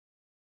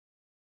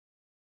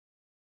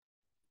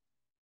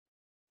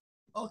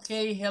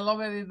Okay, hello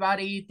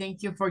everybody.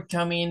 Thank you for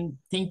coming.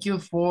 Thank you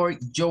for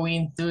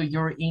joining to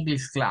your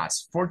English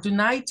class. For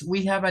tonight,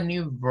 we have a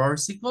new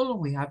versicle.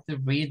 We have to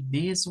read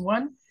this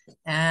one,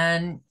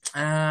 and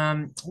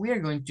we are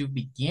going to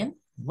begin.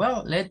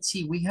 Well, let's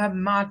see. We have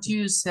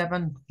Matthew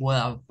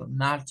 7:12.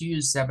 Matthew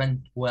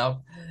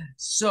 7:12.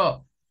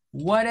 So,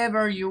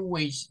 whatever you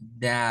wish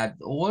that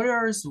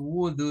others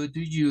would do to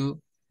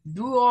you,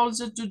 do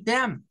also to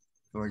them.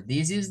 For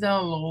this is the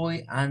law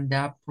and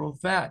the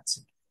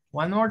prophets.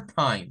 One more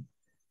time.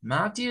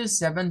 Matthew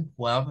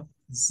 7:12.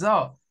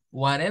 So,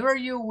 whatever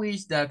you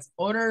wish that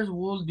others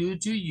will do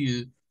to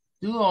you,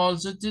 do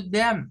also to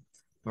them.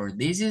 For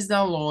this is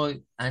the law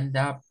and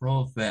the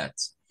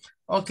prophets.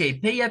 Okay,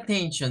 pay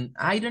attention.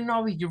 I don't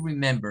know if you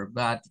remember,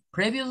 but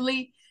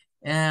previously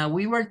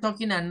we were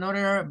talking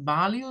another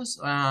values.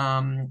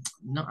 No,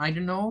 I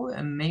don't know.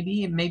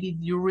 Maybe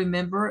you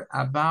remember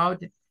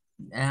about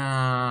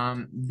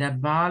the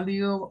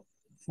value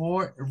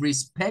for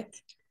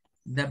respect,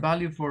 the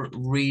value for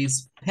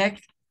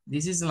respect.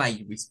 This is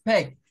like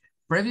respect.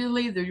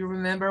 Previously, do you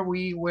remember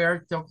we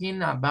were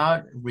talking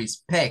about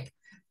respect,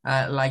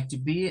 like to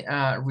be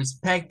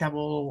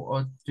respectable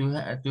or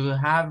to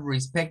have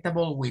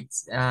respectable with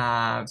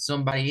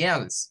somebody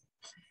else.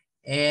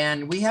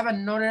 And we have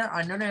another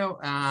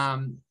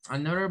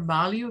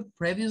value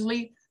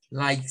previously,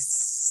 like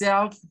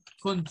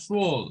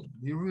self-control.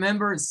 You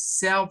remember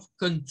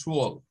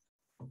self-control?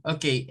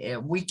 Okay,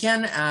 we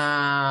can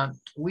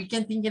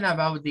thinking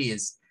about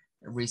this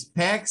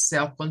respect,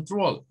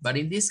 self-control, but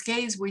in this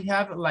case we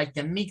have like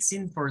a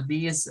mixing for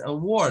these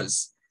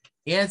words.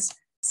 It's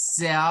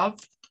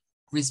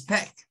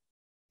self-respect.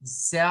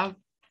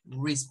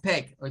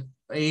 Self-respect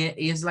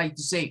is like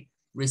to say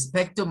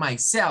respect to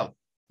myself,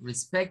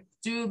 respect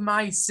to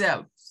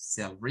myself,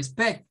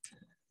 self-respect.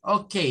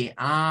 Okay,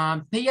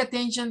 pay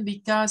attention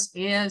because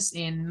it's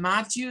in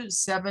Matthew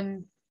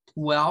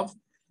 7:12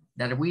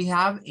 that we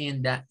have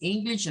in the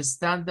English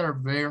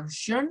Standard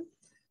Version.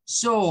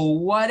 So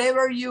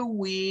whatever you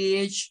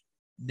wish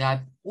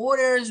that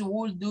others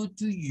will do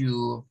to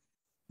you,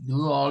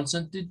 do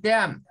also to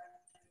them.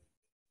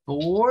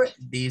 For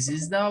this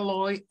is the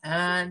law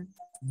and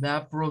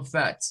the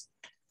prophets.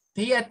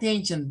 Pay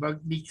attention,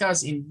 but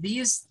because in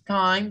this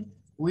time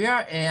we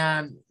are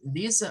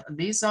these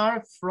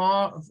are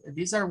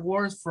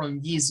words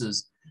from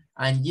Jesus,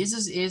 and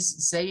Jesus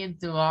is saying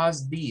to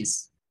us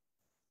this.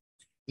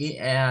 He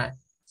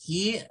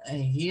he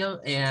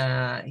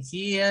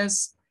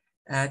is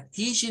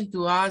teaching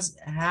to us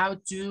how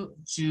to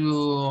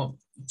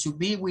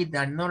be with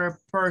another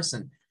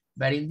person,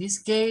 but in this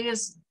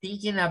case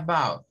thinking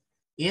about,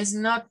 it's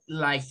not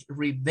like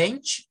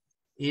revenge,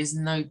 is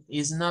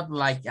not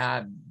like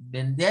a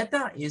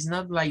vendetta, is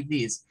not like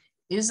this.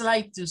 It's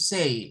like to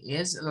say,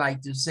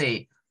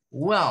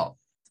 well,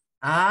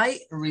 I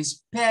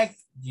respect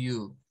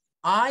you.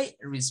 I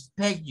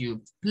respect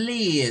you.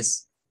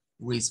 Please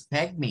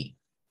respect me.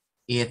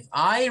 If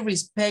I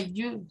respect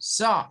you,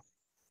 so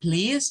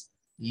please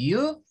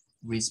you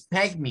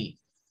respect me.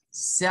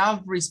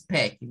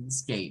 Self-respect in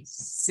this case.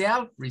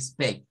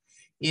 Self-respect.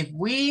 If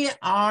we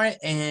are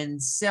in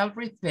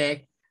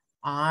self-respect,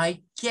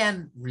 I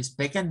can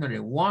respect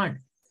another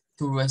one.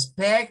 To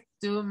respect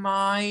to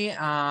my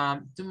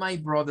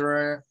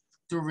brother,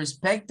 to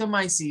respect to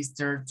my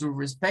sister, to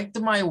respect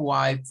to my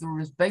wife, to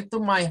respect to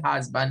my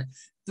husband,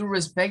 to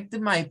respect to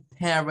my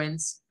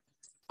parents,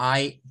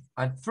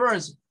 at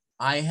first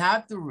I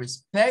have to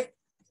respect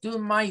to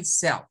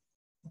myself.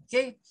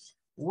 Okay,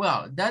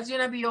 well, that's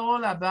gonna be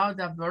all about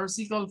the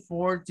versicle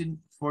for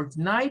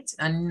tonight.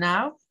 And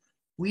now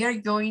we are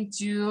going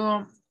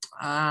to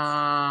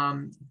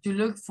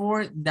look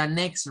for the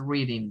next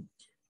reading.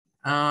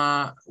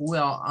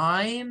 Well,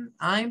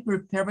 I'm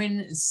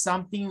preparing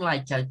something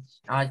like a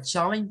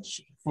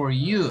challenge for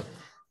you.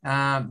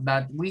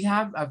 But we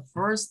have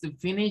first to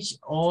finish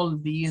all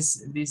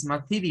this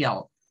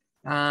material.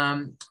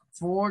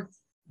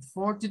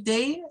 For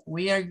today,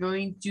 we are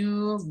going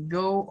to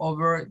go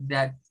over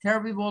that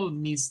terrible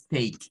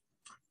mistake.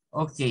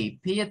 Okay,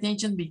 pay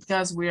attention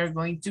because we are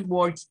going to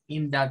work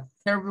in that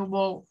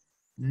terrible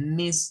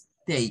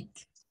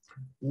mistake.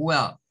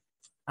 Well,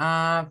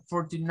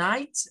 for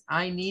tonight,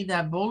 I need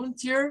a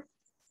volunteer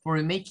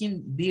for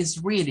making this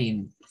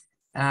reading.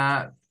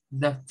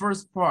 The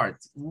first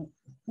part. Who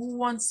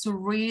wants to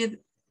read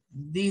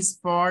this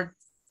part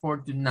for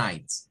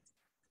tonight?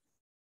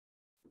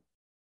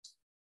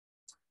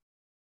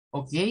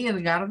 Okay,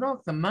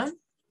 Edgardo, come on.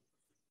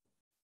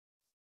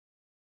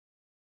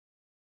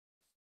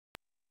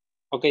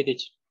 Okay,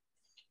 teacher.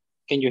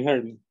 Can you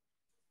hear me?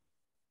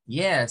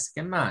 Yes,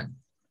 come on.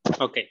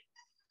 Okay.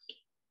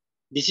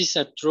 This is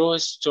a true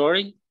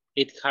story.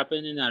 It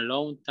happened in a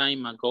long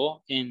time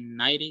ago in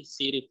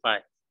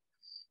 1965.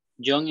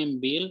 John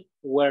and Bill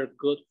were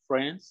good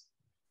friends.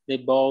 They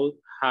both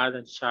had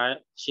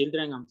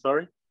children,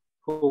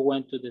 who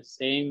went to the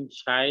same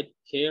child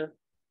care.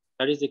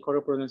 That is the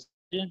correct pronunciation,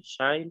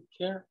 child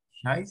care?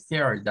 Child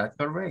care, that's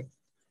correct.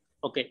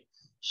 Okay,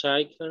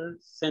 child care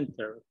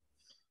center.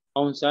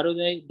 On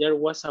Saturday, there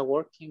was a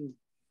working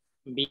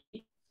B,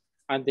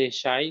 at the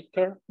child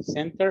care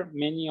center,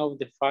 many of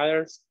the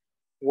fathers,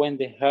 when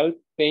they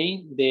helped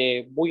paint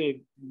the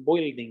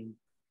building,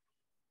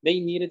 they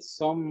needed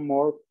some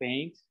more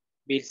paint.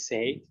 Bill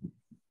said,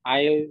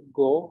 I'll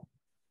go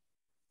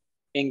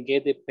and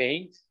get the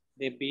paint.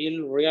 The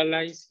Bill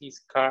realized his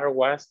car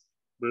was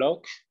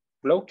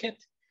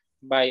blocked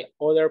by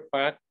other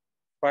parked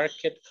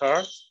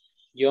cars.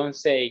 John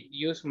said,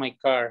 use my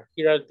car.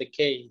 Here are the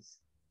keys.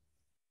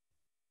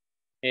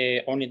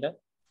 Only that.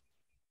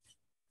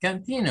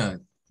 Continue.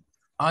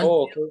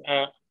 Oh,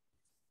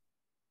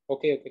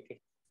 okay. Okay.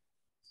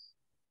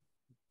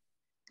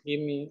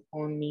 Give me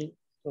only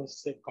a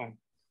second.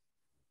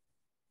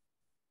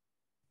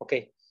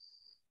 Okay.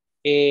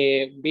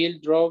 Bill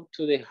drove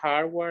to the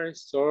hardware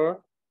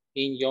store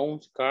in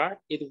John's car.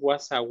 It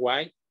was a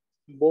white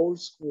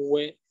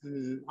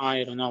Volkswagen.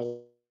 I don't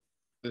know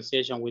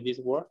pronunciation with this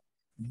word.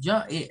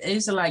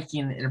 It's like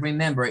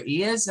remember, it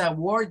is a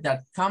word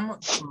that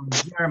comes from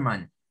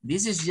German.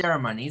 This is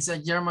German. It's a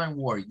German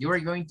word. You are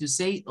going to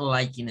say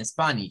like in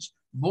Spanish,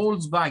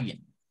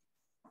 Volkswagen.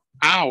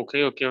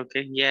 Okay.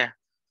 Yeah.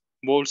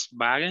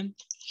 Volkswagen.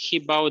 He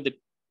bought the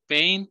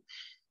paint,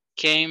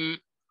 came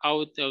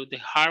out of the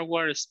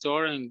hardware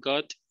store and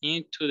got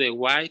into the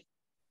white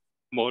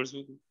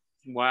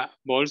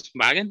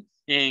Volkswagen,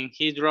 and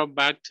he drove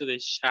back to the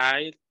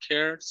child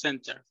care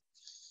center.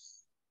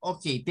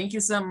 Okay, thank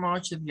you so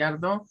much,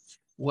 Edgardo.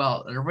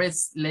 Well,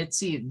 let's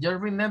see. Just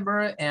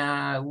remember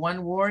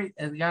one word,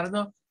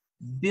 Edgardo,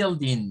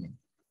 building.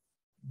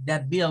 The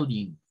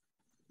building.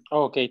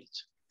 Okay.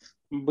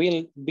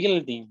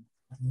 Building.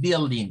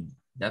 Building.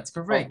 That's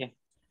correct. Okay.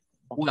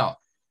 Well,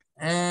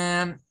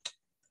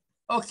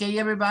 okay,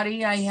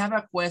 everybody, I have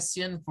a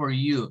question for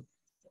you.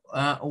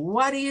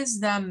 What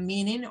is the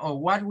meaning or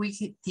what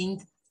we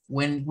think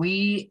when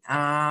we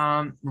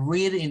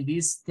read in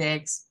this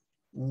text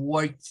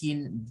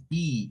working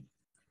bee?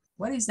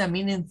 What is the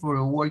meaning for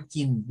a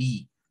working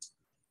bee?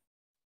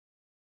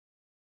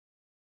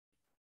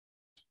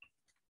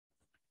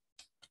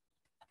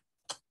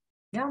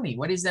 Tell me,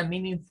 what is the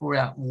meaning for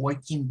a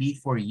working bee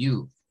for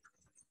you?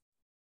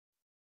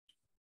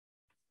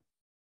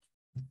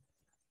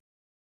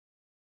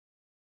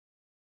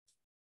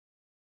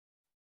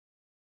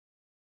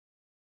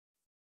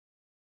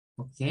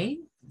 Okay,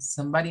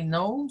 somebody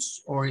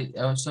knows or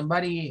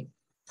somebody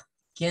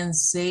can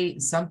say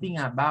something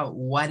about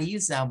what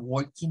is a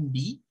working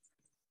bee?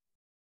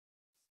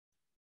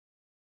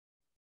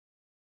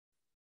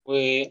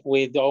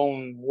 With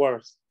own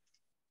words.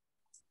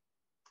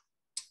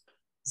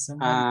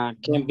 Can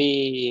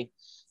be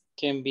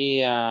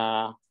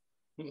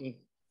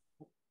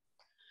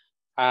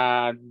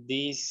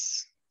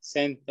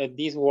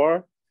this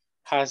word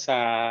has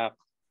a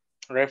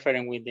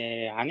reference with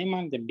the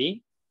animal, the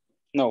bee?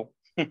 No.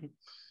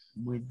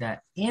 With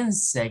the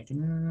insect,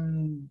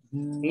 No.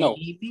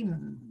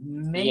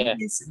 maybe Yeah.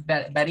 it's,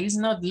 but it's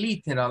not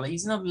literal.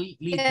 It's not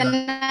literal.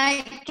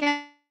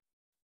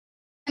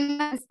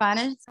 En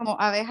Spanish como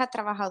abeja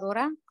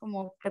trabajadora,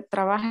 como que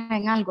trabaja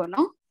en algo,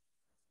 ¿no?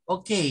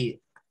 Okay.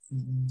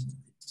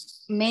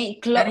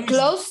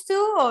 Close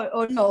to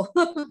or no?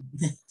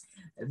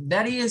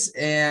 That is,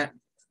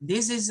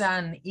 this is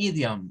an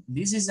idiom.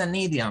 This is an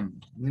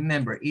idiom.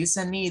 Remember, it's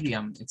an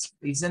idiom.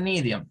 It's an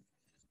idiom.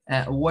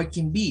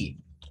 Working bee.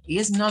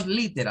 It's not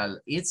literal.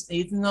 It's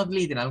not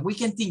literal. We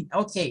can think,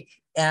 okay,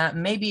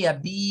 maybe a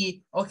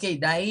bee. Okay,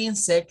 the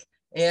insect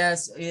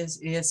is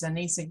an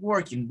insect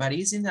working, but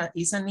it's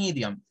an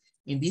idiom.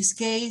 In this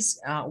case,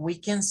 we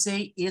can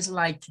say it's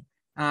like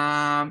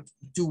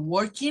to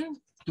working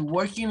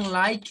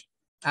like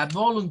a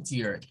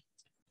volunteer.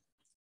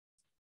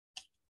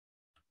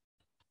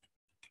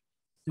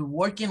 To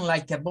working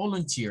like a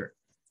volunteer.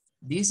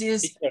 This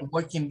is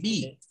working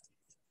bee.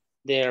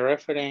 The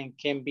reference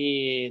can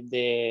be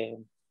the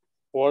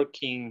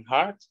working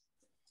hard.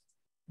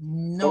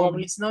 No,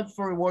 probably. It's not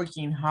for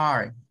working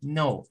hard.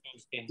 No,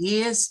 okay.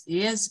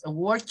 Is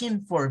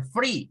working for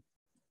free.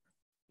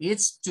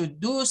 It's to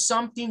do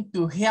something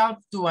to help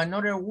to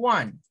another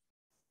one.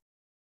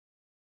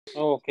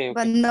 Okay.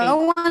 But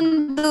no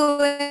one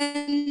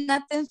doing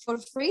nothing for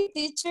free,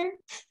 teacher.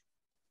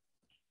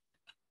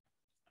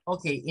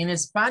 Okay, in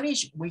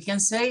Spanish, we can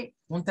say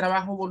un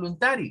trabajo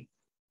voluntario.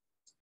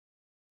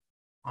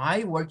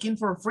 I working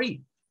for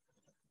free.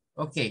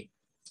 Okay.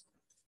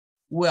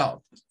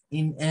 Well,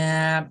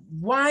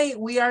 why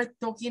we are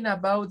talking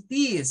about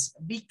this?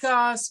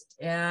 Because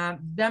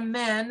the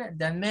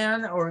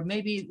man, or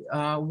maybe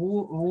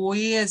who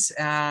is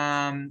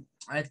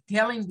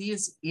telling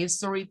this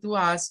history to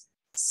us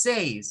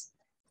says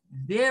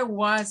there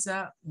was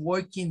a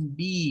working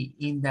bee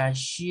in the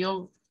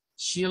child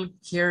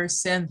care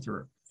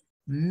center.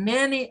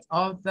 Many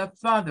of the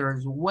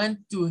fathers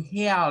went to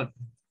help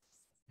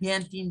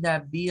painting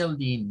the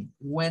building,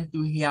 went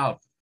to help.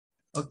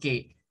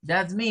 Okay,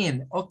 that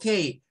means,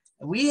 okay,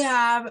 we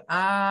have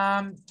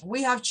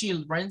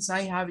children.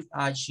 I have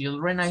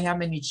children. I have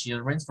many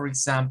children, for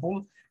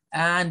example,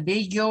 and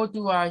they go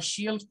to a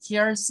child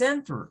care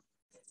center.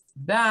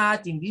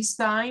 But in this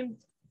time,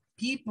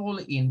 people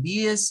in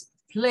this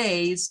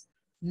place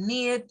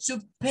need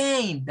to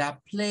paint the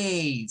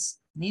place,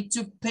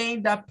 to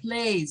paint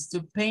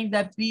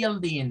the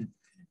building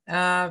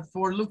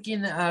for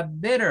looking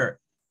better,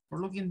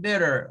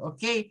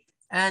 okay?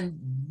 And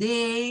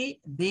they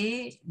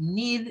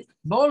need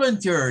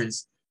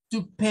volunteers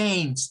to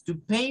paint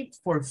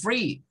for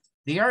free.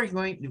 They are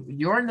going,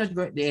 you're not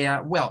going, they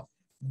are, well,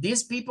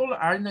 these people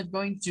are not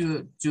going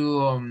to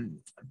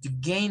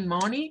gain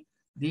money.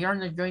 They are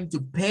not going to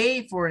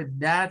pay for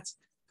that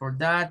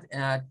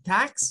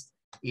tax.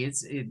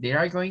 They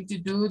are going to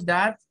do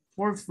that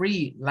for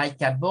free,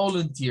 like a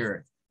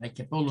volunteer,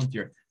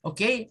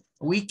 Okay,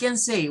 we can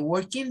say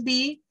working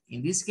bee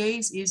in this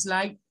case is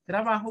like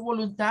trabajo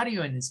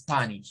voluntario in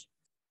Spanish.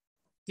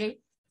 Okay,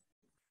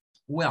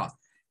 well,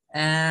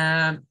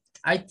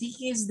 I think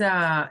is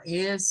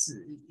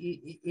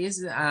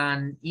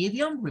an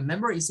idiom.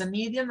 Remember, it's an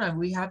idiom, and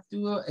we have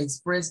to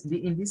express.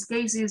 In this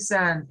case, it's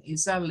a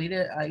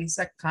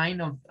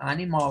kind of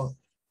animal.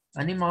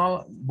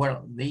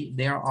 Well,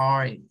 there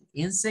are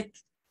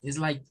insect. It's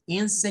like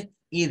insect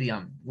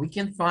idiom. We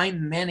can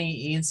find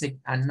many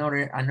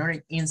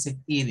another insect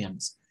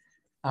idioms.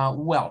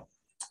 Well,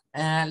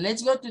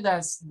 let's go to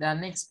the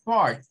next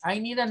part. I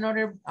need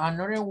another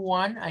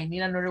one. I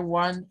need another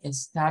one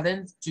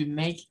student to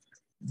make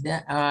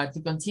the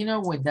to continue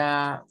with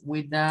the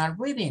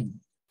reading.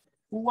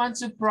 Who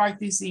wants to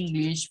practice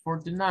English for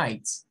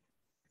tonight?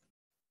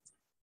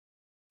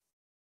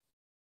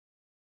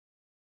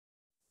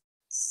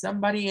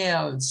 Somebody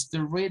else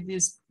to read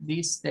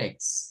this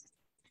text.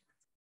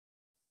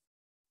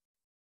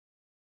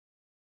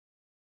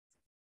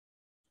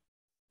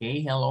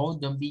 Okay, hello,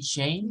 don't be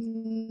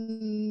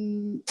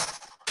ashamed.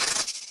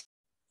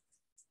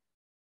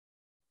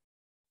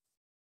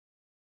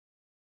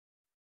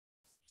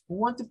 Who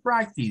want to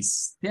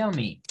practice? Tell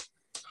me.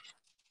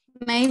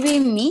 Maybe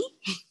me?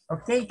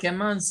 Okay,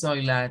 come on,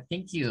 Soila.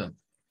 Thank you.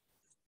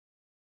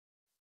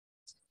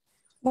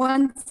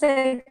 1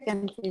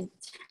 second, please.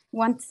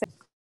 1 second.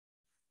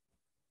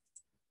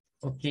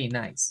 Okay,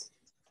 nice.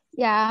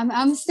 Yeah,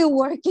 I'm still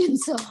working,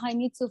 so I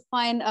need to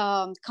find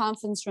a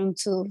conference room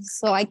too,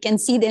 so I can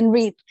see it and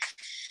read.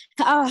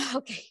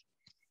 Okay.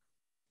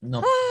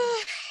 No.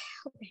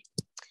 Okay.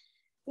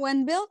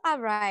 When Bill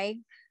arrived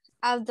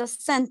at the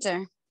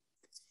center,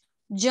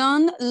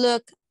 John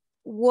looked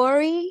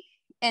worried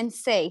and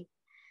said,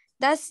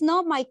 "That's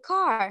not my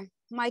car.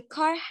 My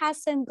car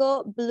hasn't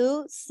got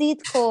blue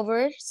seat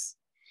covers.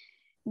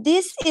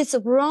 This is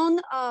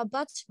wrong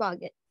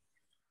bucket."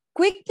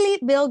 Quickly,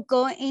 Bill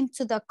got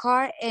into the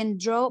car and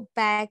drove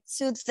back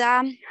to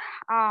the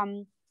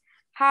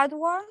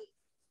hardware.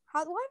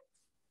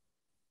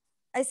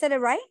 I said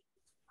it right?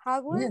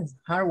 Hardware? Yes,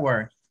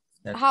 hardware.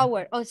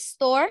 Hardware or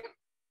store.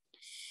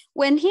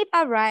 When he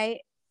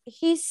arrived,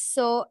 he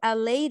saw a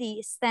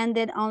lady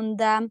standing on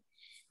the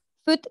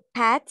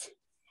footpath.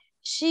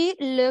 She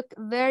looked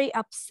very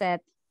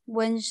upset.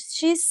 When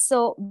she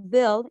saw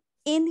Bill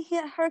in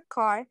her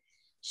car,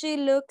 she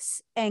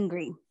looks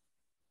angry.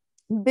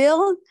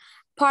 Bill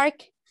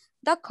parked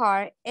the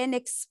car and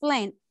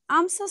explained,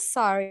 "I'm so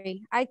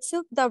sorry. I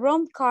took the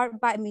wrong car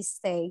by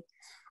mistake.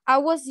 I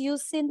was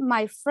using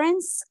my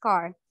friend's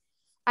car.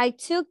 I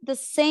took the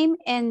same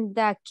and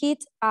the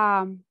kid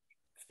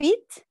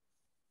fit.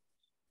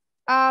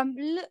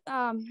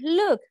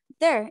 Look,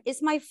 there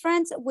is my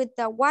friend with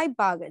the white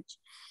baggage."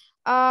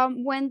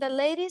 When the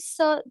lady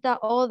saw the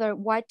other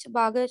white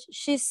baggage,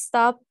 she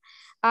stopped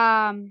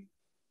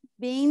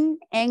being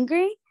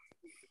angry.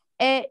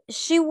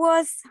 She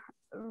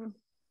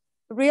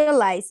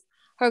realized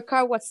her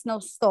car was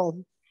not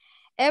stolen.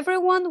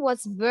 Everyone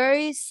was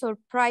very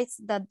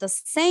surprised that the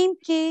same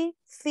key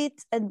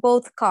fit in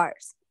both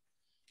cars.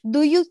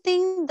 Do you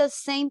think the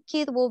same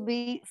kid will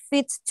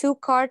fit 2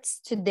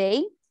 cars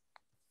today?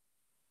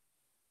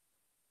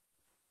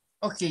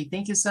 Okay,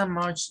 thank you so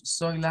much,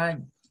 Soila.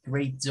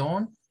 Great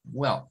zone.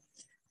 Well,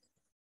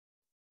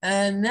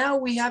 and now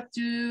we have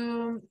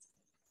to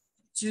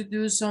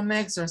do some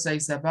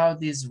exercise about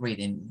this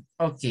reading.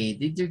 Okay,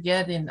 did you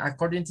get in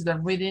according to the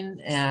reading?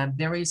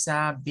 There is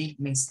a big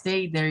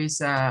mistake. There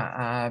is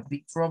a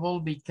big trouble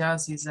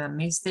because it's a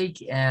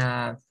mistake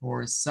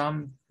for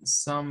some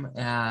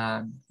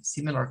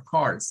similar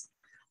cards.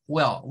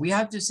 Well, we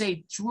have to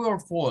say true or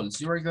false.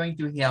 You are going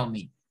to help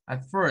me.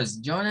 At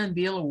first, John and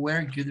Bill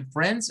were good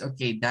friends.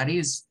 Okay, that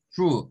is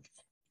true.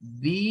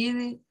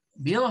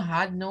 Bill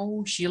had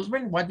no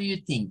children. What do you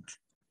think?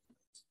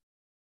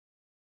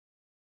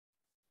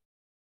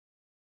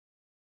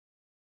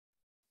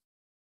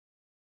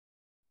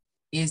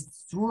 Is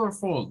true or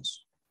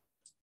false?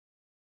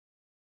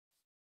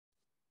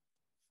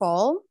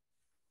 False.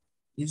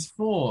 It's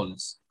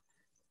false.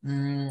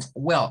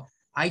 Well,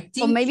 I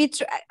think. Or maybe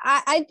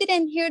I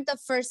didn't hear the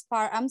first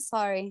part. I'm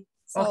sorry.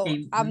 So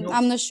okay, I'm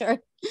not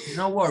sure.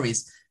 No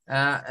worries.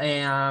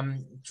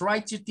 Try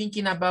to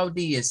thinking about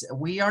this.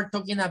 We are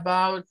talking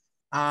about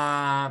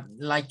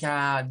like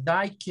a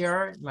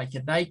daycare,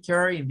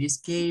 in this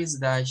case,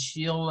 the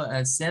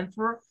Shield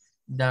Center,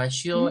 the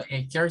Shield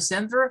Care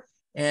Center.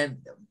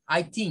 And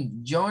I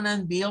think John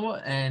and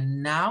Bill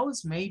now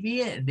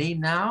maybe they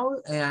now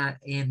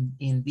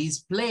in this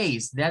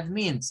place. That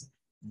means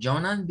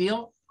John and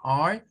Bill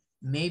are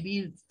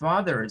maybe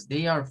fathers.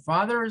 They are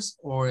fathers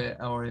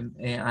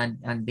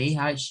and they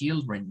have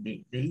children.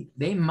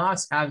 They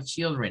must have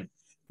children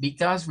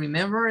because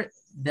remember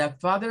the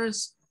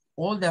fathers,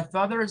 all the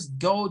fathers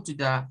go to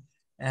the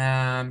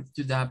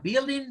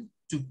building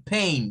to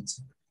paint.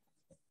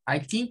 I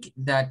think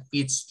that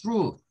it's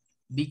true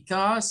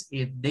because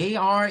if they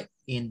are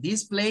in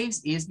this place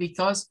is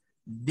because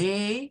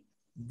they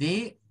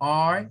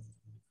are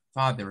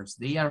fathers.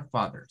 They are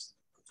fathers.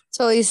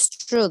 So it's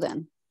true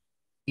then.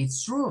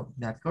 It's true.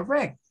 That's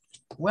correct.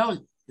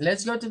 Well,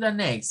 let's go to the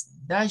next.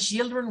 The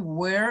children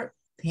were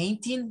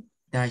painting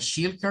the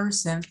childcare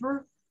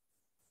center.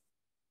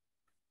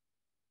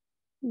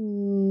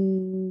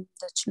 The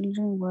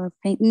children were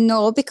painting.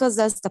 No, because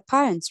that's the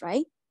parents,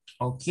 right?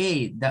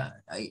 Okay,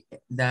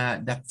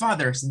 the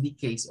fathers in the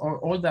case, or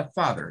all the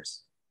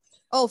fathers.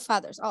 Oh,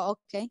 fathers. Oh,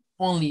 okay.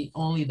 Only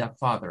the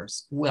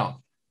fathers.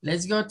 Well,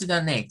 let's go to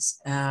the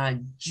next.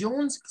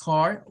 John's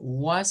car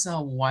was a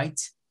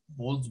white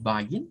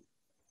Volkswagen.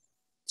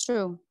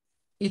 True.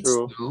 It's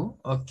true.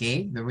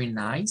 Okay, very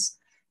nice.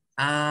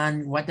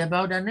 And what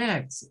about the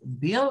next?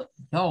 Bill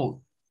bought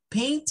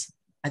paint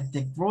at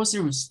the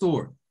grocery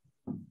store.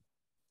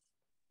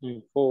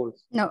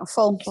 False. No,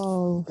 false.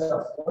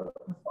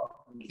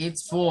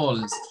 It's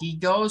false. He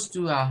goes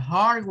to a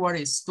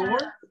hardware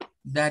store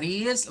that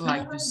is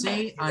like to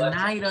say an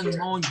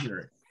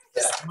ironmonger.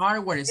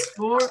 Hardware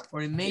store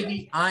or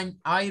maybe an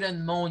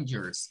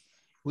ironmongers.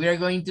 We are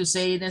going to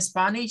say it in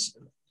Spanish,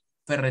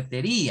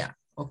 ferretería,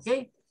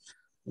 okay?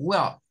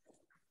 Well,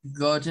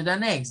 go to the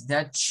next.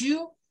 The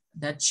two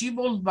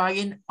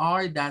Volkswagen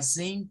are the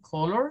same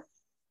color?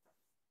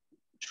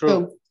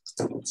 True.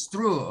 It's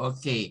true,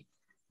 okay.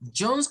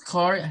 John's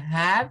car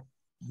had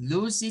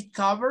blue seat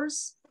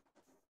covers?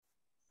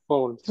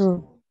 False.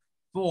 True.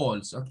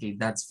 False, okay,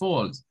 that's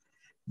false.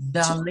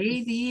 The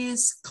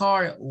lady's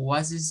car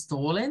was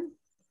stolen?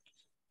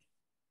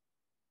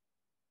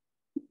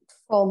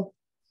 False.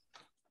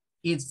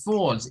 It's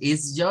false.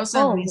 It's just a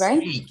False, right?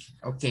 mistake.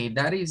 Okay,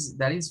 that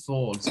is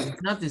false.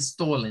 It's not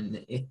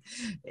stolen.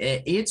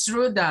 It's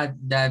true that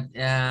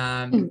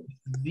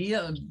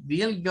Bill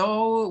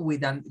go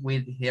with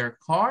her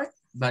car,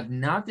 but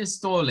not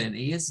stolen.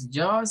 It's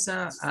just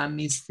a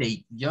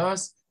mistake.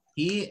 Just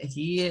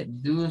he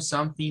do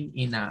something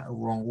in a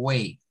wrong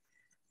way.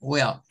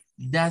 Well,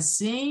 the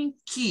same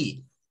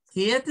key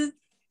hit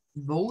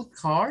both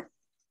cars.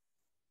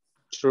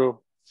 True.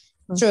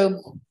 True.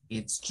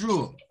 It's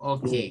true.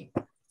 Okay.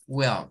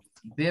 Well,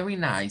 very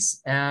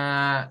nice.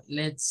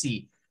 Let's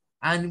see.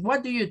 And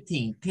what do you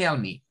think? Tell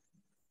me.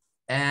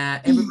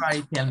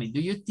 Everybody tell me.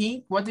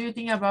 What do you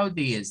think about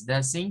this?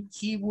 The same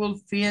key will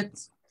fit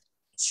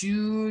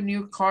 2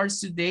 new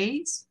cars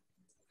today?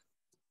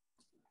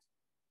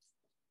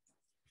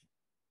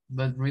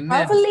 But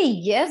remember. Probably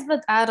yes,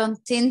 but I don't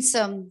think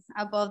so.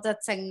 About the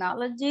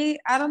technology,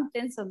 I don't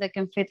think so they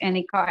can fit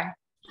any car.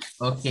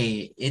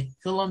 Okay, it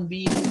couldn't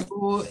be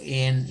true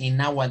in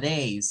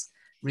nowadays.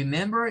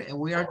 Remember,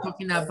 we are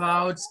talking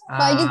about.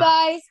 Bye, you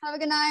guys. Have a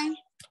good night.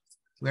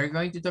 We're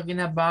going to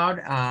talking about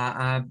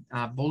a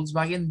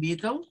Volkswagen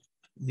Beetle.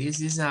 This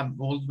is a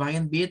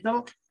Volkswagen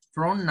Beetle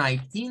from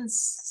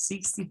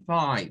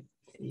 1965.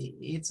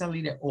 It's a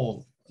little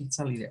old. It's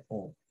a little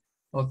old.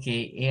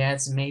 Okay,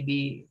 it's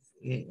maybe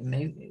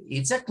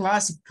it's a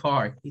classic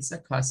car. It's a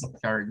classic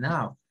car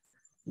now.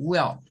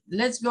 Well,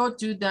 let's go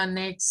to the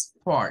next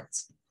part.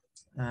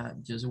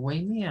 Just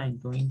wait me. I'm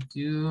going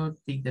to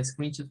take the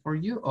screenshot for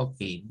you.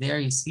 Okay, there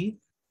you see.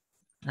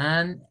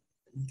 And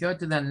go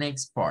to the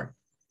next part.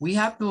 We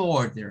have to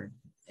order.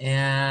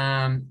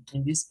 In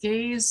this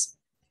case,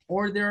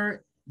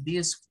 order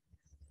the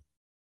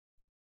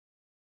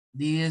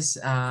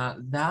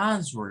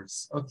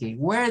answers. Okay,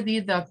 where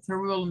did the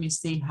terrible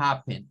mistake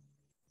happen?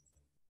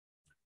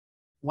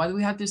 What do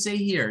we have to say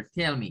here?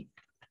 Tell me.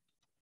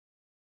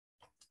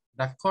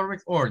 The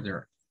correct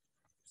order.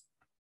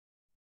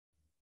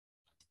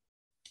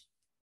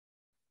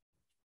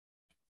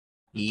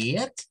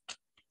 It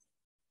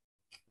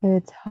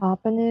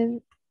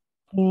happening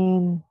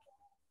in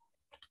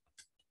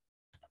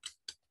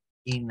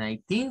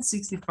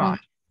 1965.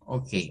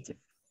 Okay.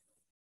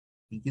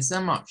 Thank you so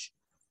much.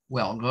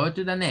 Well, go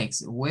to the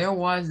next. Where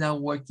was the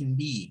working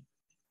bee?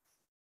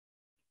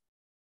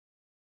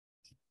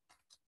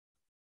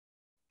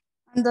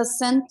 In the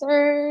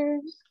center.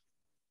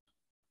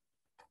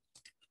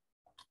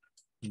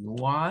 It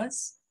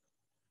was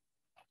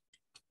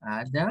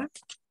at the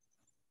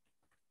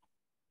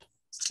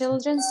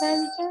Children's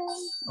center.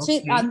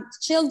 Okay.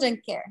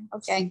 Children care.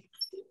 Okay.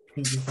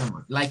 Thank you so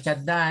much. Like a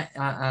daycare.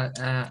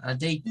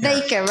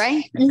 Daycare,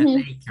 right? Like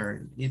a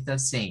daycare. It's the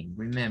same.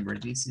 Remember,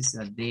 this is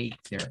a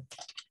daycare.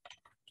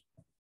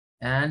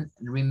 And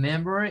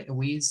remember,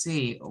 we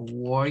say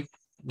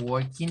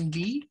working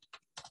bee.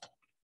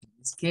 In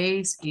this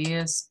case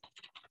is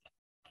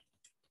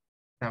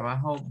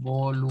trabajo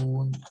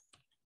voluntario.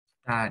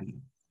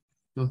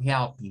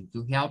 help him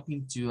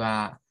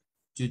to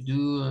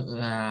do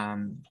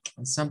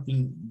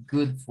something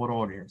good for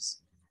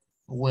others.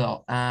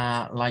 Well,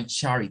 like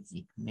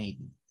charity,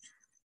 maybe.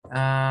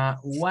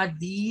 What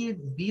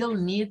did Bill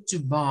need to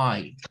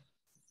buy?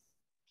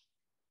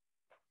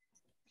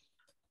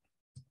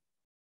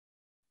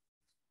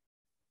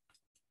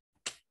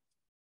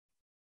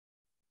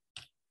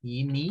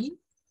 He needed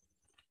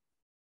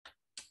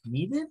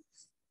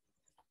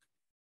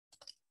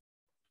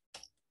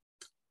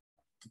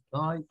to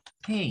buy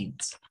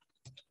paint.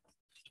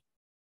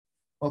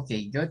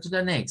 Okay, go to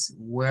the next.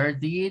 Where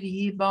did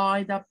he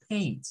buy the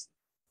paint?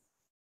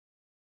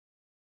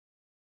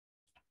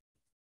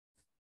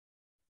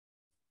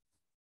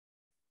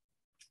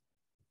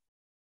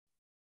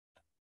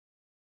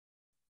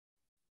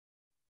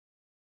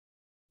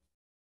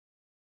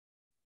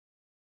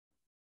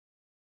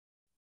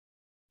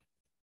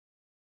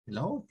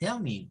 Hello, tell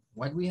me,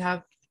 what we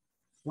have,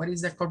 what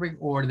is the correct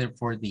order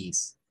for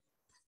this?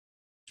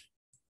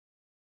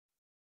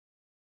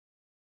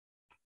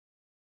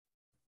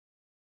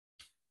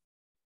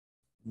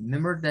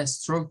 Remember the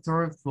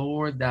structure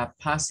for the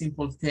past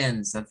simple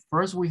tense. At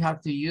first, we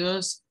have to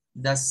use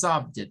the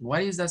subject.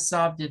 What is the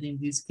subject in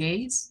this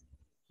case?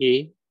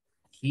 He.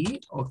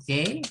 He,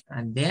 okay.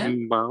 And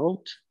then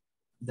About.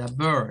 the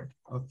verb,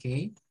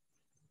 okay.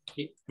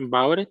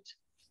 About it.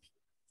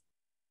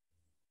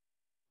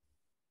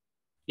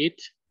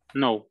 It.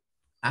 No.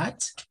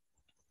 At.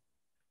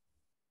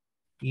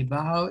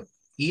 About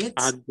it.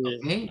 At the,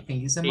 okay,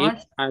 thank you so it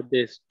much. at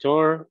the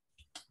store.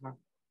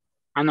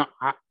 No,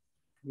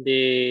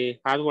 the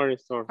hardware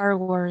store.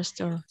 Hardware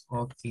store.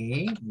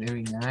 Okay,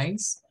 very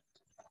nice.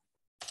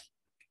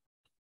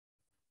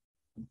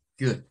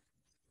 Good.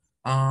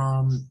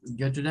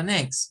 Go to the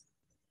next.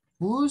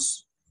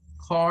 Whose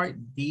car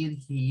did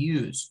he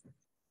use?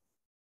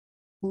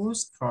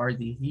 Whose car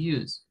did he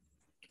use?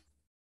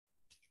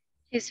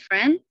 His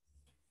friend.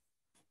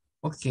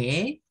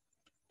 Okay,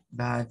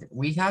 but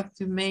we have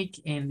to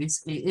make, and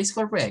this is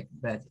correct,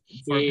 but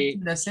for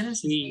making the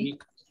sentence, He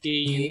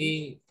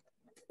used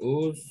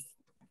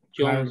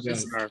John's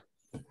Carlos. car.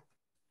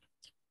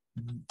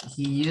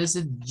 he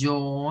used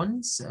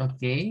John's,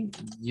 okay,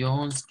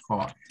 John's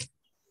car.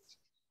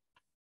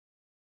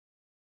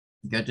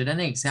 Go to the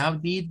next. How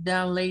did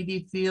the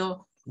lady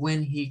feel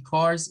when his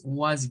car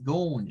was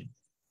gone?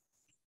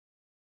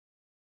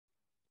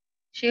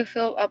 She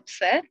felt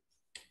upset.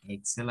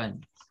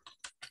 Excellent.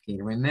 Okay,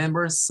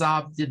 remember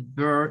subject,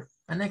 verb,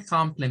 and a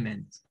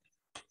complement.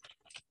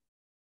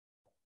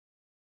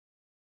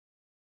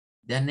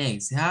 The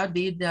next, how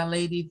did the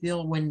lady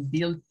feel when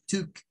Bill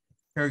took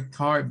her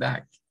car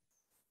back?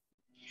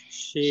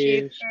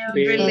 She felt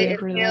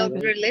felt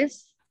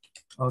released.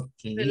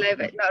 Okay. Relieve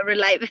it, not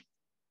relieve it.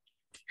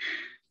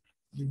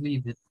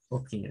 Relieve it.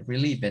 Okay,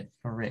 relieve it.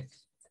 Correct.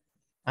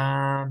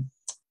 The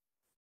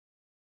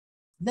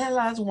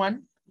last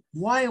one.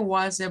 Why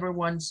was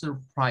everyone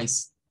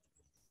surprised?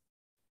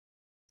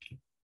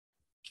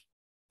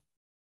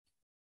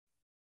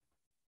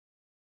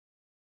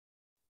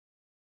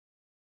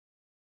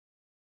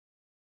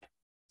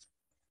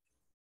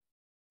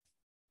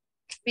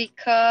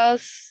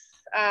 Because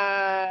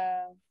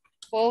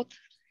both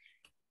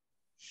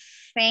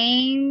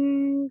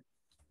same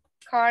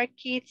car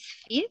kids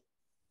fit.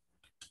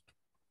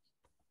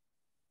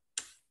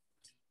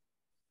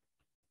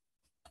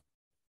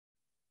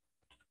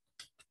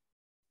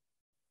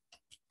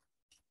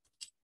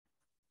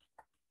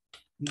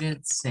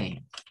 Let's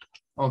say.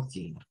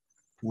 Okay.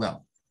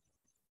 Well.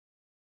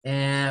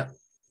 And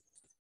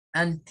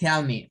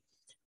tell me,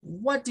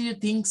 what do you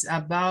think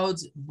about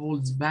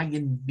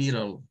Volkswagen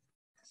Beetle?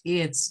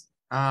 It's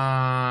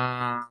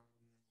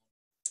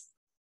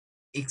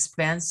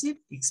expensive.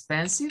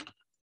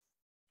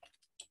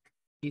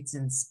 It's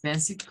an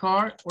expensive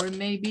car, or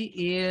maybe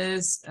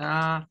is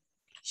a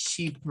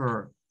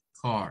cheaper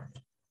car.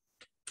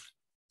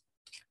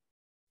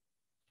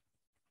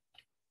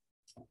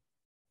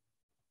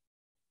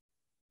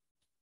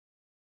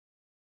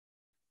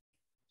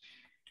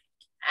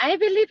 I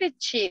believe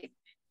it's cheap.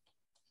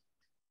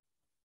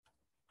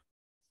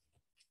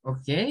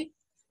 Okay.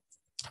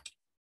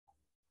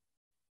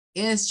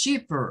 It's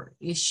cheaper.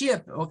 It's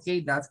cheap. Okay,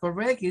 that's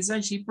correct. It's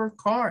a cheaper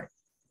car.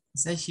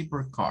 It's a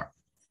cheaper car.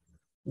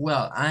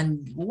 Well,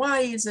 and why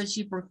is a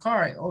cheaper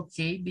car?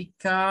 Okay,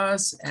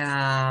 because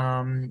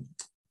Adolf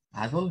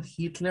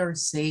Hitler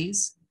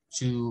says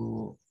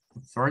to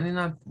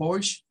Ferdinand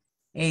Porsche,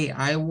 hey,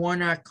 I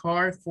want a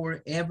car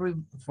for every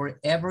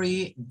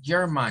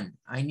German.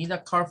 I need a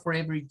car for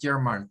every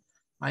German.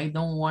 I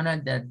don't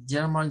want that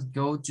Germans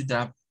go to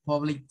the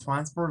public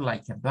transport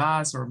like a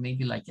bus or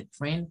maybe like a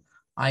train.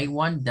 I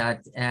want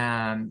that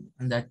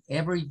that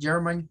every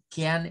German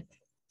can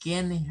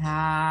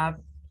have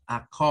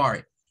a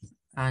car.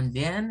 And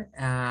then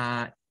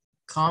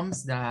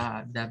comes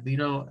the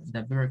Beetle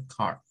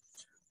car.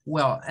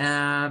 Well,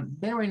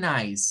 very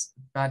nice,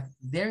 but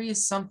there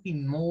is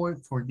something more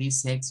for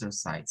this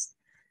exercise.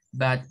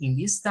 But in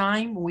this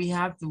time, we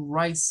have to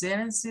write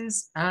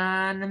sentences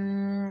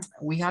and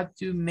we have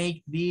to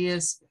make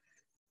this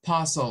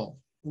puzzle.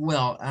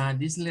 Well,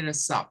 this little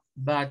sub,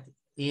 but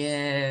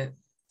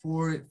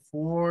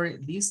for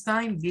this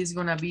time, this is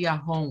gonna be a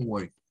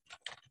homework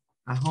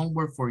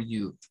for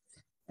you.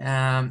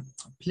 Um,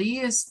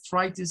 Please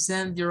try to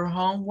send your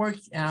homework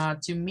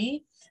to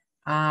me,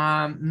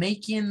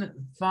 making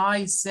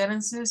 5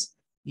 sentences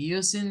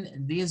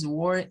using this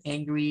word: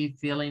 angry,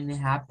 feeling,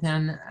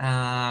 happen,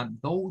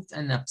 both,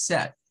 and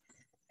upset.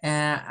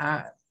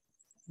 Uh,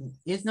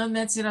 it's not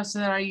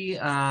necessarily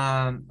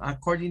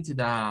according to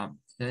the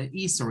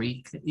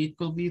history. It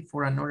could be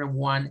for another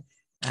one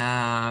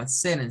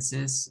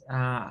sentences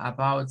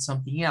about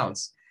something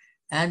else.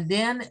 And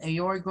then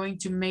you're going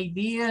to make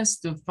this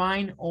to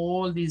find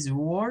all these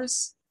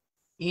words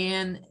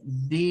in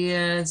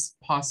this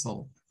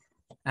puzzle.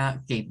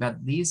 Okay,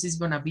 but this is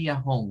gonna be a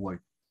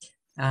homework.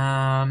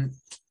 Um,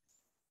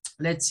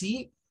 let's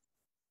see.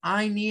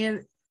 I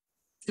need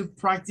to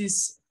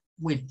practice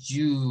with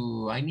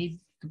you. I need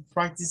to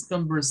practice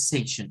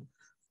conversation.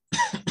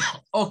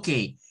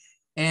 Okay,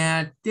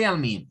 and tell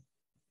me,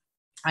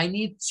 I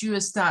need 2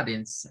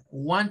 students.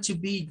 One to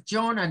be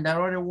John and the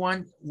other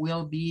one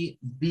will be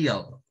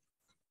Bill.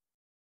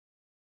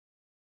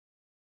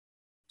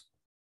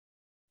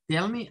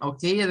 Tell me,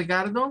 okay,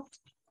 Edgardo?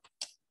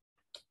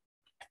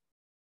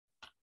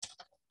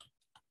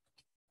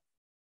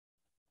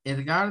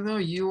 Edgardo,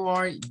 you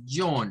are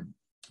John.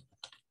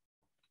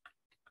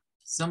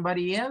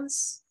 Somebody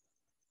else?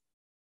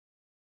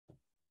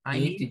 I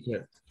need,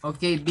 teacher.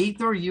 Okay,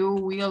 Victor, you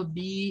will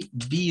be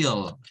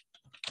Bill.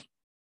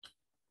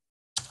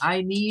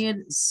 I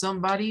need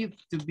somebody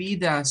to be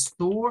the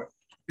store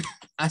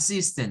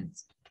assistant.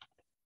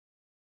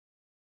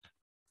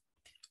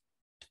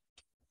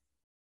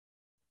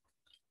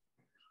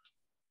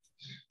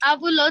 I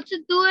would love to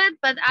do it,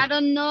 but I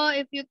don't know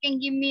if you can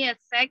give me a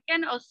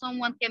second or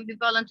someone can be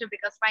volunteer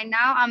because right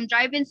now I'm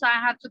driving, so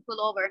I have to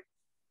pull over.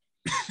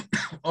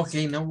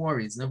 Okay, no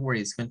worries, no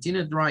worries.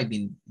 Continue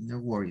driving, no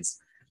worries.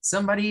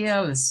 Somebody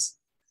else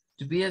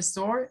to be a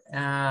store.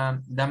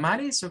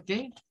 Damaris,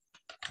 okay?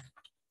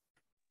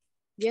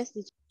 Yes,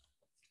 teacher.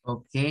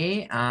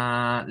 Okay,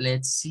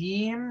 let's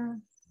see.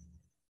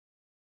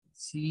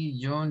 See,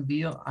 John,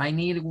 Bill. I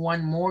need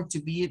one more to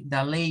be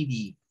the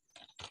lady.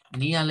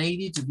 Need a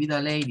lady to be the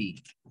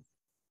lady.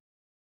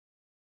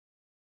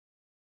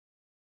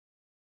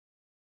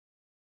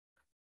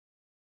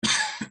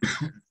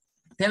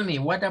 Tell me,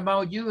 what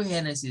about you,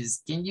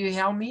 Genesis? Can you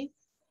help me?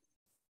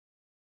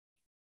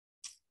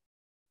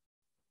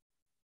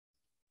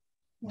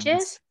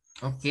 Yes.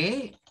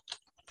 Okay.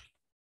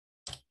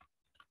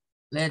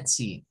 Let's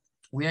see.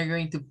 We are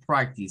going to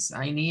practice.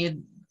 I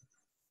need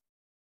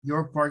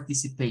your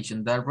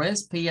participation. The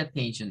rest, pay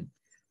attention.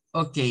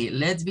 Okay,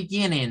 let's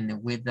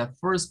begin with the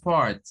first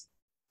part.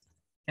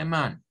 Come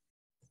on.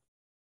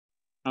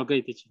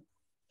 Okay, teacher.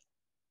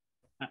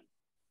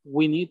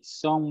 We need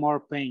some more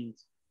paint.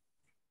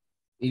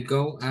 You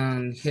go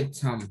and get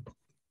some.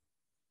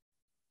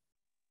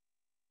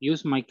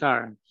 Use my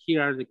car.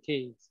 Here are the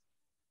keys.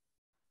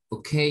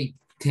 Okay,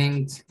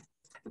 thanks.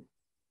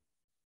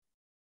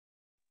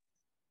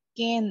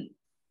 Can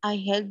I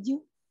help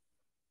you?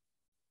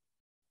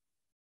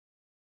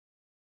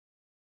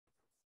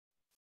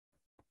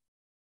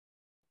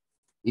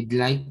 It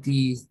like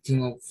this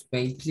thing of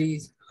space,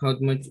 please. How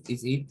much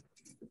is it?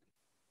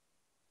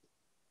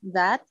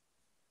 That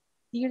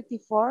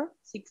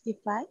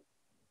 34.65.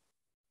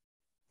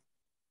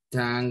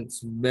 Thanks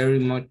very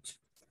much.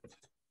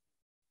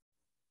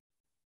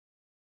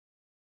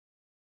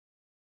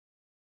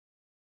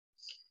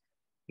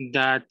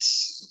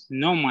 That's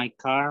not my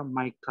car.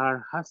 My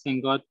car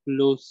hasn't got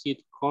blue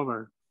seat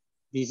cover.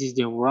 This is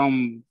the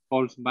wrong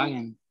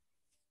Volkswagen.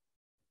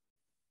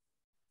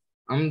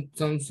 I'm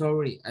so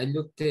sorry. I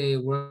looked the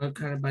work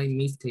car by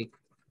mistake.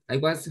 I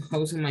was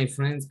housing my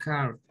friend's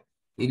car.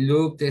 It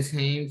looked the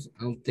same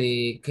on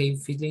the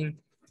cave fitting.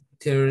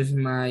 There's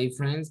my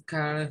friend's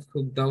car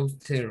hooked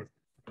downstairs.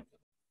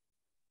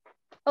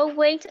 Oh,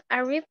 wait,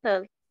 a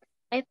refill.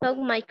 I thought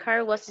my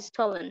car was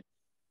stolen.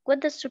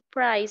 What a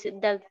surprise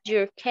that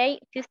your key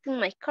fits in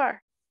my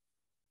car.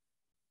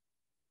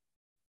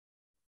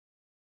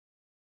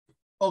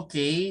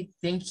 Okay,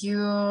 thank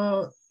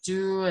you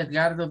to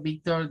Edgardo,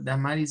 Victor,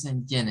 Damaris,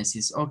 and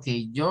Genesis.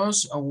 Okay,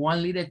 just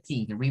one little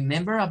thing.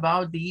 Remember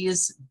about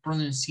this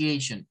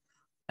pronunciation.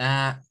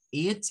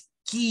 It's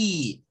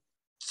key,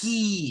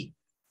 key.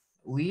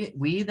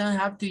 We don't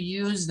have to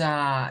use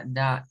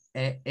the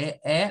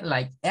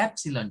like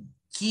epsilon.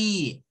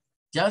 Key,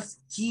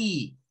 just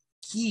key,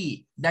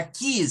 key. The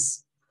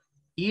keys.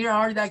 Here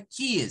are the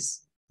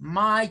keys.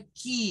 My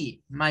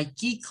key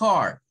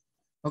card.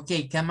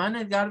 Okay, come on,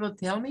 Edgardo,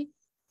 tell me.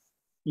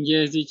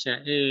 Yes, teacher.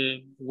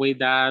 With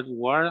that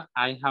word,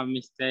 I have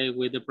mistake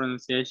with the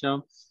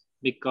pronunciation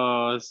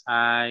because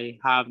I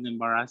have an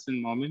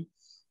embarrassing moment.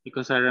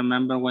 Because I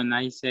remember when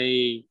I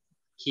say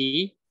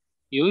key,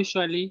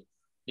 usually,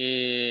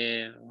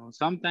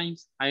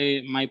 sometimes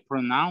my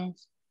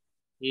pronounce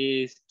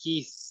is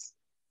keys.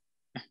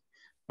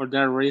 For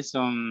that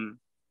reason,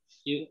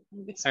 you,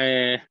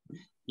 uh,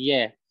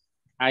 yeah,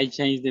 I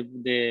changed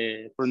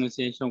the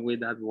pronunciation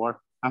with that word.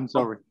 I'm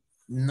sorry.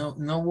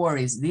 No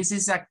worries. This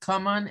is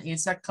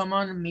it's a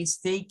common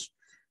mistake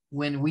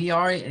when we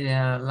are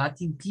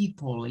Latin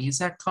people.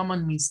 It's a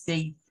common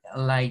mistake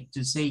like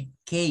to say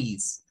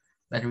case,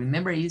 but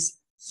remember it's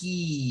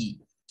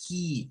key.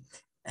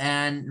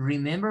 And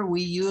remember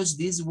we use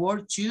this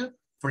word too.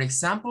 For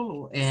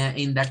example,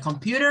 in the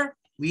computer,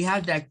 we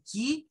have the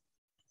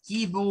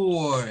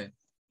keyboard.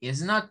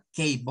 It's not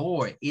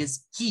keyboard,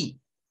 it's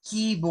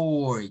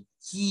keyboard,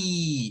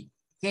 key.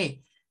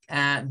 Okay,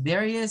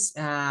 there is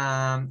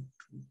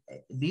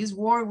this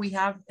word we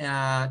have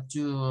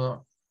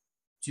to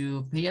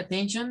pay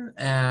attention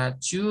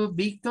to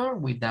Victor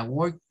with the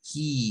word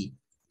keys.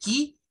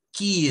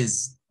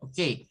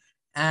 Okay,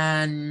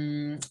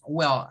 and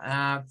well,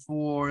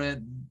 for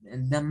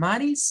the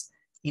Maris,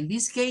 in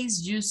this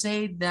case, you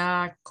say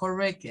the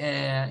correct,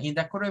 in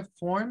the correct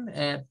form,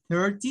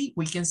 30,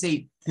 we can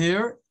say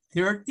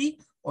 30,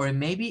 or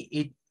maybe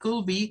it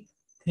could be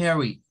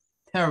 30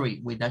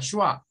 with a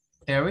schwa,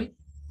 30,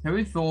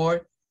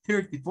 34,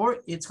 34,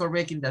 it's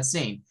correct in the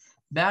same.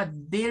 But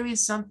there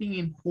is something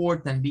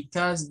important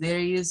because there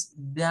is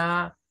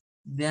the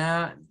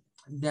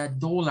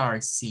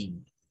dollar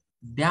sign.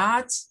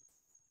 That's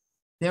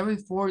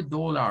 $34,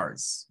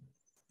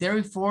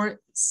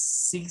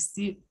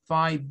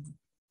 34.65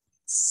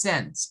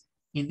 cents.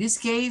 In this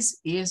case,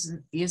 is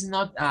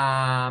not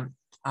a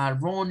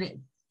wrong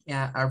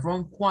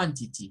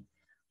quantity.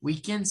 We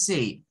can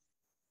say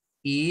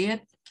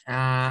it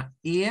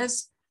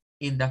is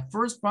in the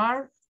first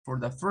part. For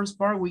the first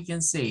part, we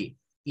can say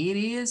it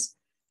is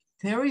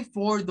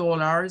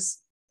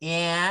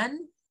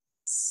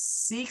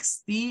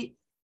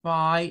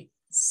 $34.65.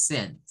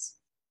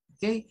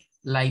 Okay,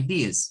 like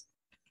this.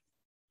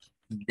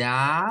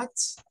 That,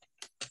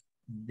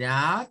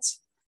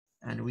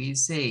 and we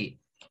say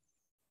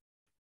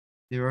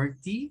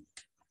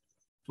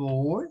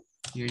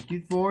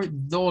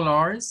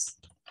 $34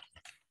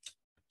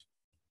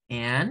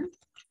 and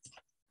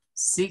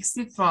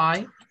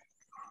 65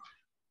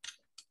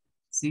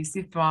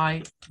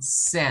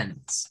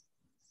 cents.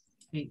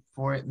 Okay,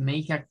 for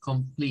make a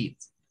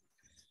complete.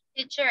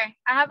 Teacher,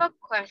 I have a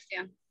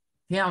question.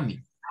 Tell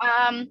me.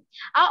 I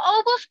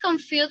always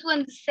confused when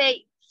they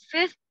say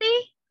 50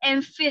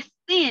 and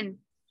 15.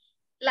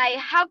 Like,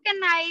 how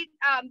can I,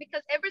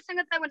 because every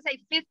single time when I say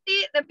 50,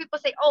 then people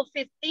say, oh,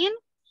 15.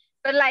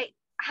 But like,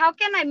 how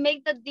can I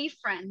make the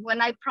difference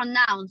when I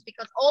pronounce?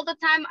 Because all the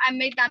time I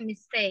make that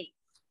mistake.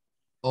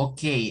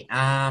 Okay,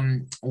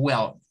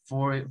 well,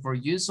 for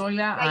you,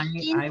 Zoila, Like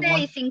I want...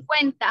 15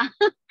 y 50.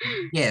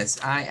 Yes,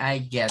 I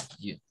get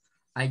you.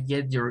 I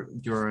get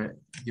your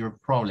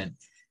problem.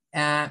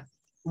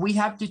 We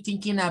have to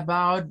thinking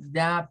about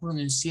the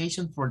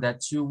pronunciation for the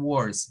two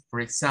words.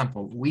 For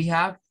example, we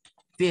have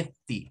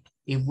 50.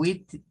 If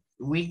we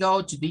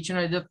go to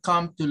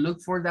dictionary.com to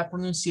look for the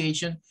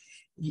pronunciation,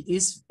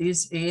 is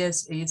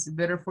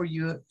better for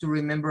you to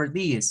remember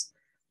this.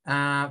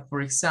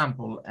 For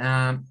example,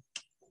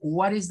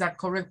 what is the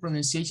correct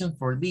pronunciation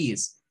for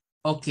this?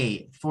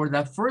 Okay, for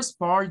the first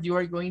part, you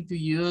are going to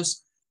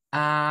use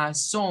a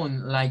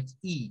sound like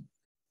E,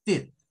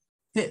 fit.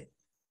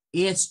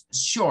 It's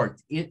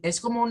short. Es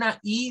como una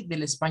I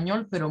del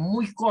español, pero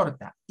muy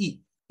corta. I,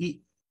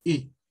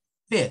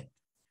 fit.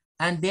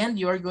 And then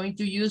you are going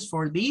to use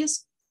for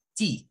this,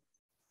 T.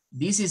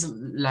 This is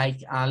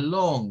like a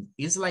long,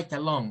 it's like a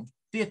long,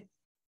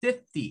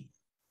 50.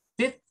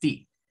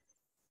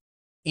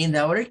 In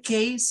the other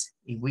case,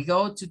 if we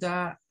go to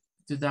the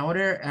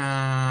other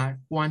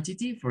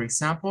quantity, for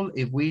example,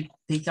 if we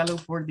take a look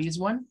for this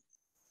one,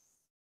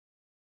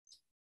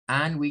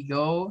 and we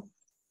go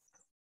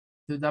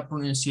to the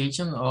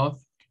pronunciation of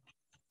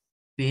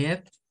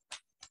 15.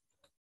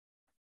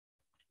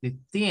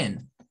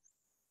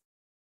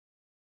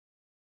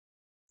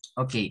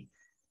 Okay.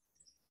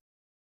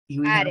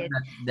 We have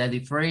the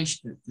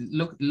difference.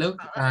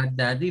 Look at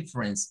the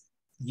difference.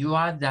 You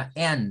add the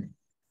N.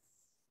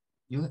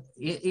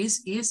 It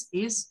is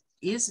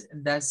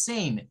the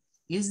same.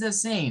 It's the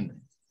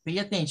same. Pay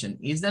attention.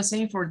 It's the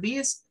same for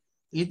this.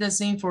 It's the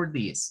same for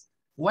this.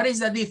 What is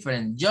the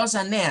difference? Just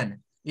an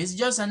N. It's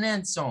just an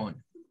N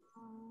sound.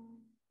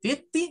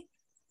 50,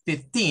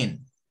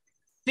 15.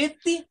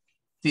 50,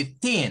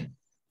 15.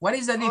 What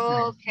is the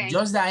difference? Okay.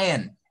 Just the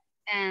N.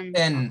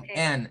 And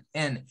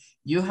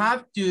You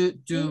have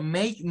to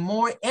make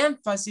more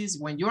emphasis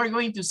when you are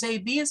going to say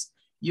this.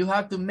 You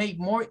have to make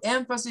more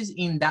emphasis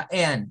in the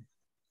N.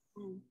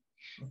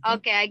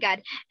 Okay, I got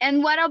it.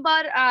 And what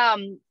about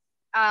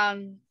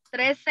 13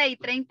 y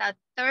 30,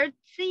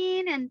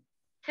 13 and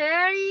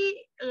 30?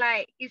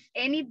 Like, is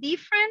any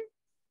different?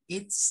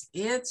 It's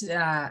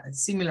a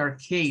similar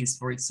case.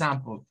 For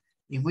example,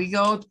 if we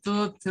go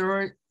to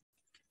 30.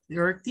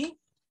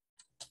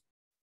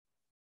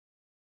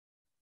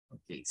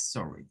 Okay,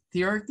 sorry,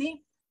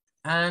 30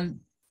 and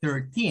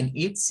 13,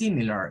 it's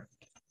similar.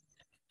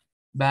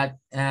 But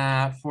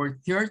for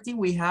 30,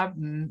 we have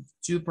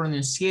two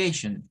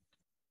pronunciation.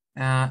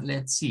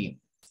 Let's see.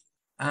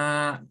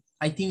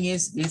 I think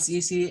it's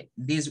easy.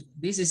 This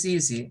is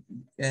easy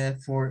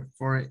for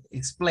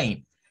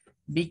explain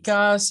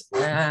because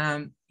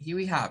here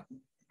we have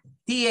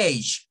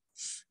th,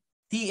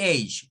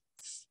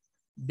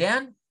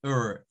 then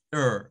the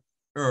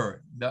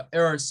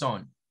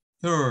sound,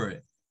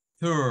 third,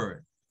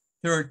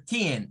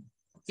 13.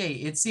 Okay,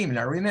 it's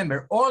similar.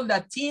 Remember, all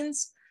the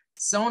teens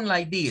sound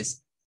like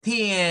this.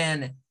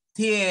 10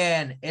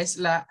 es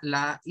la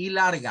I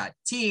larga.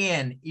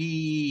 10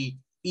 e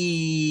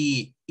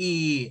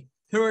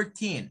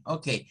 13.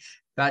 Okay,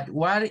 but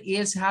what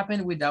is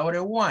happening with the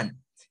other one?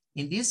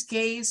 In this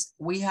case,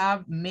 we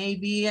have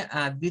maybe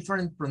a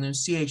different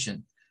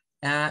pronunciation.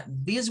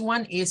 This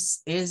one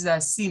is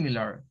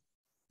similar.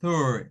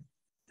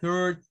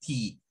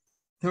 30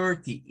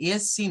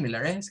 es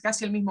similar, es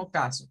casi el mismo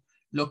caso.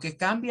 Lo que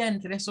cambia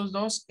entre esos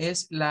dos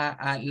es la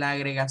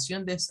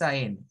agregación de esta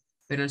N,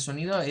 pero el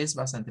sonido es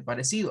bastante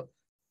parecido.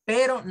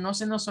 Pero no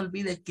se nos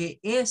olvide que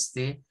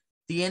este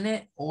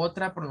tiene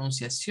otra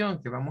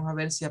pronunciación que vamos a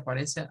ver si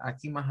aparece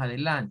aquí más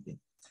adelante.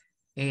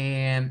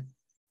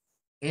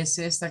 Es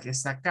esta que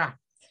está acá,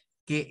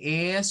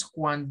 que es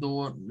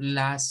cuando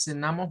la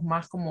cenamos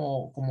más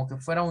como que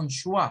fuera un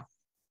schwa.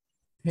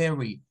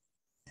 Terry,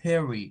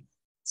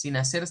 sin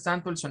hacer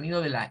tanto el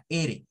sonido de la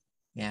R.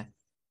 Yeah.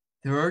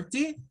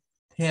 30,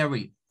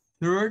 Terry.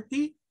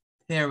 30,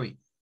 Terry.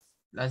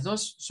 Las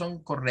dos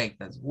son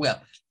correctas.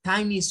 Well,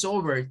 time is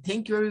over.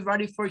 Thank you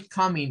everybody for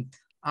coming.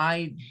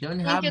 I don't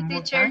have you,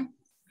 more teacher. time.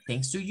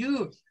 Thanks to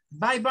you.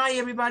 Bye-bye,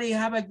 everybody.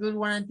 Have a good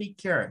one and take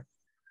care.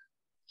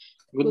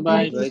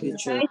 Goodbye. Bye,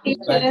 teacher.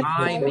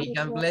 Bye. May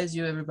God bless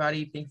you,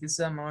 everybody. Thank you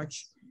so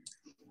much.